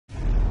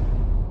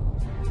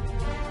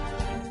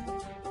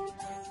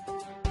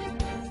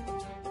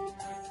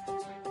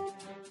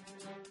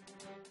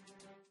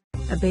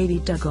a baby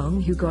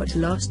dugong who got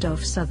lost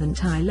off southern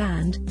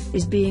Thailand,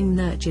 is being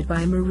nurtured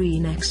by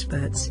marine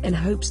experts in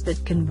hopes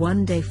that can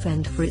one day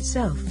fend for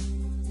itself.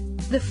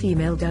 The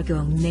female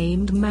dugong,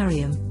 named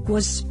Mariam,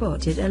 was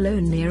spotted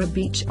alone near a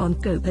beach on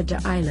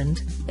Kopada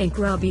Island, in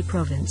Krabi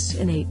province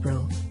in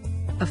April.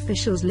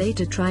 Officials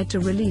later tried to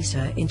release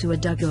her into a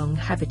dugong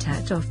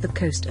habitat off the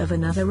coast of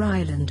another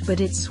island,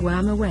 but it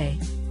swam away.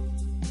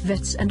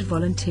 Vets and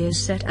volunteers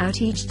set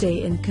out each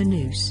day in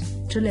canoes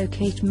to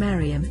locate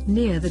Mariam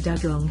near the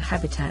dugong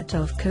habitat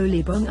off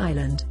Kolibong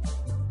Island.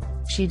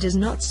 She does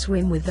not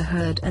swim with the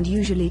herd and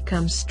usually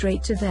comes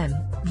straight to them,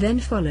 then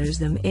follows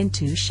them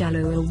into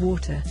shallower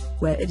water,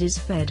 where it is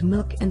fed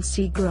milk and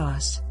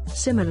seagrass,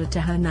 similar to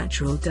her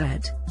natural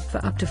diet,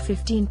 for up to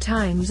 15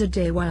 times a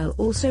day while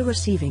also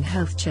receiving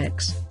health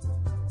checks.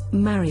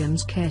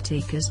 Mariam's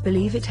caretakers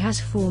believe it has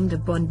formed a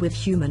bond with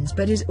humans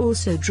but is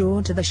also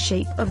drawn to the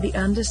shape of the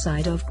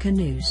underside of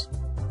canoes.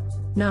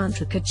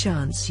 Nantrika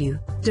Chansu,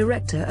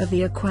 director of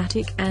the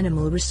Aquatic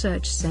Animal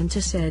Research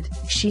Center, said,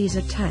 "She's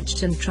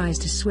attached and tries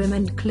to swim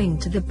and cling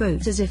to the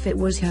boat as if it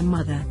was her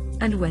mother,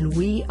 and when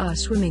we are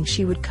swimming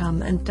she would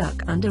come and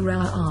tuck under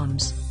our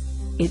arms.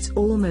 It's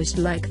almost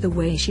like the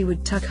way she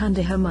would tuck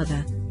under her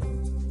mother.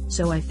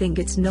 So I think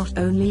it's not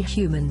only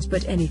humans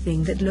but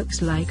anything that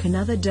looks like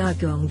another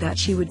dugong that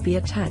she would be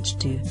attached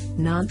to,"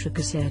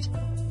 Nantrika said.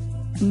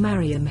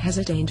 Mariam has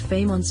attained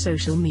fame on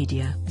social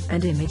media,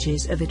 and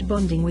images of it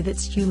bonding with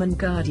its human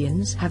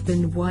guardians have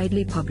been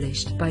widely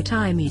published by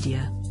Thai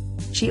media.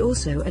 She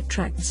also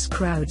attracts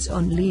crowds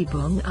on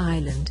Libong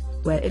Island,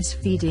 where its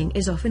feeding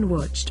is often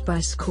watched by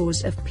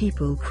scores of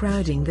people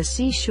crowding the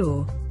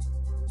seashore.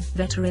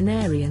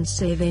 Veterinarians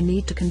say they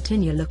need to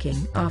continue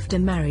looking after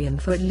Mariam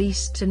for at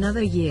least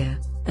another year,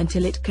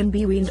 until it can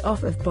be weaned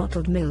off of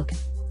bottled milk.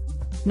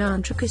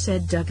 Nantrika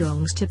said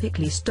dugongs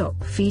typically stop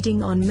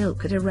feeding on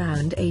milk at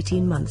around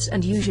 18 months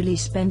and usually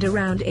spend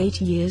around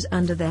 8 years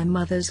under their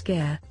mother's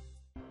care.